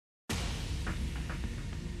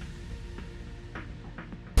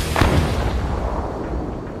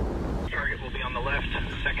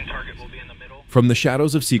From the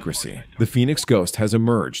shadows of secrecy, the Phoenix Ghost has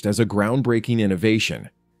emerged as a groundbreaking innovation.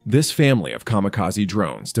 This family of kamikaze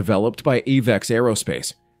drones, developed by Aevex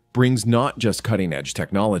Aerospace, brings not just cutting-edge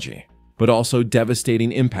technology, but also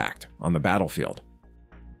devastating impact on the battlefield.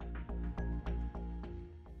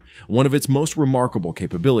 One of its most remarkable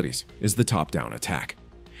capabilities is the top-down attack.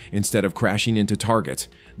 Instead of crashing into targets,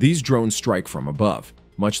 these drones strike from above,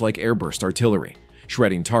 much like Airburst artillery,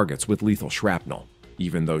 shredding targets with lethal shrapnel,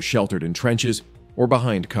 even those sheltered in trenches or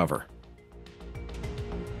behind cover.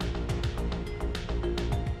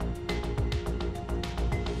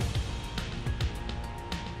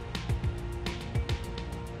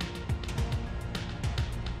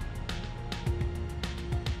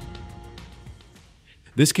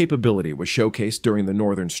 This capability was showcased during the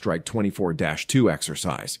Northern Strike 24-2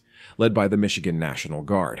 exercise, led by the Michigan National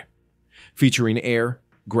Guard. Featuring air,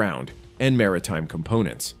 ground, and maritime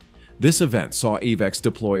components, this event saw Aevex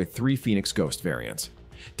deploy 3 Phoenix Ghost variants: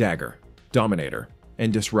 Dagger, Dominator,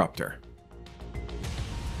 and Disruptor.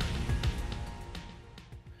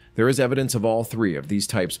 There is evidence of all 3 of these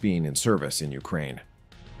types being in service in Ukraine.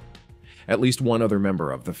 At least one other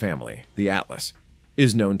member of the family, the Atlas,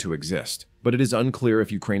 is known to exist, but it is unclear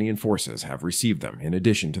if Ukrainian forces have received them in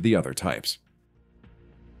addition to the other types.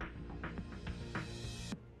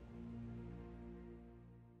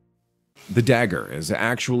 The Dagger is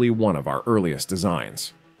actually one of our earliest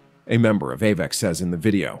designs. A member of Aevex says in the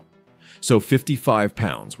video, "So 55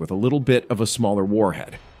 pounds with a little bit of a smaller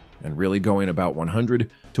warhead, and really going about 100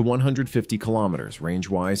 to 150 kilometers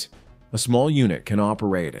range-wise. A small unit can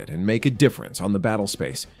operate it and make a difference on the battle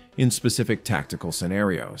space in specific tactical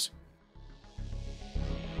scenarios."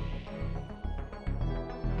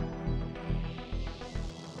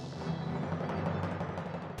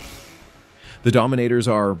 The Dominators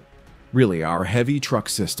are really our heavy truck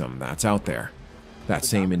system that's out there. That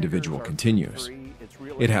same individual continues.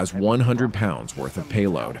 It has 100 pounds worth of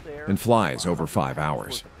payload and flies over 5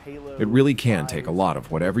 hours. It really can take a lot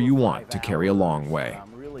of whatever you want to carry a long way,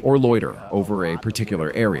 or loiter over a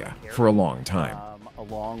particular area for a long time.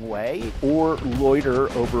 Or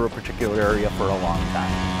loiter over a particular area for a long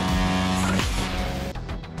time.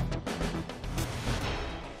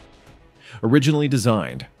 Originally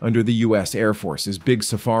designed under the U.S. Air Force's Big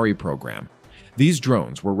Safari program, these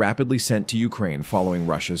drones were rapidly sent to Ukraine following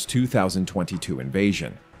Russia's 2022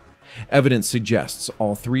 invasion. Evidence suggests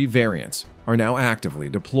all 3 variants are now actively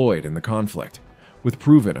deployed in the conflict, with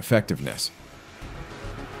proven effectiveness.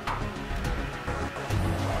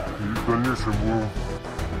 В дальнейшем будем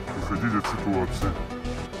выходить от ситуации.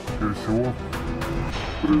 Прежде всего,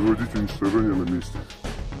 производить уничтожение на месте.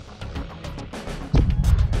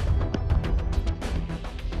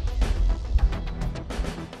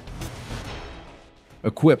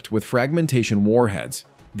 Equipped with fragmentation warheads,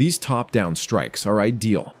 these top-down strikes are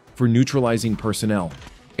ideal for neutralizing personnel,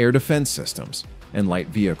 air defense systems, and light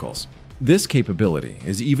vehicles. This capability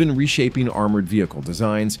is even reshaping armored vehicle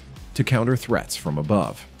designs to counter threats from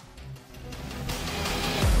above.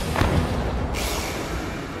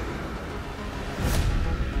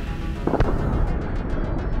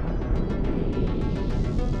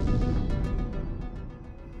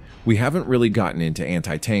 We haven't really gotten into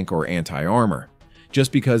anti-tank or anti-armor,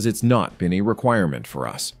 just because it's not been a requirement for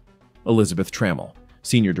us. Elizabeth Trammell,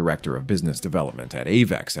 Senior Director of Business Development at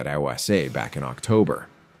Aevex at OSA back in October.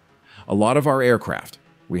 A lot of our aircraft,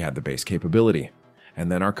 we had the base capability, and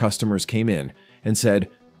then our customers came in and said,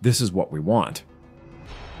 "This is what we want."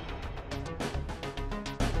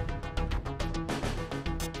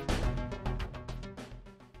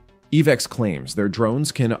 Aevex claims their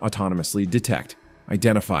drones can autonomously detect,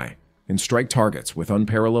 identify, and strike targets with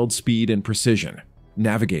unparalleled speed and precision,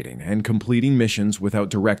 navigating and completing missions without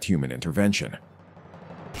direct human intervention.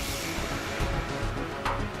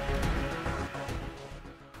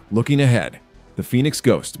 Looking ahead, the Phoenix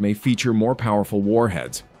Ghost may feature more powerful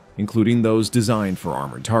warheads, including those designed for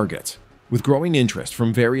armored targets. With growing interest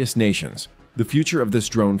from various nations, the future of this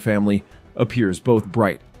drone family appears both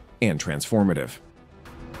bright and transformative.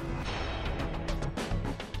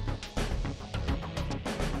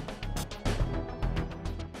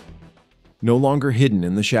 No longer hidden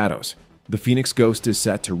in the shadows, the Phoenix Ghost is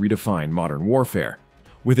set to redefine modern warfare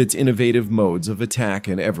with its innovative modes of attack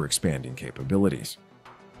and ever-expanding capabilities.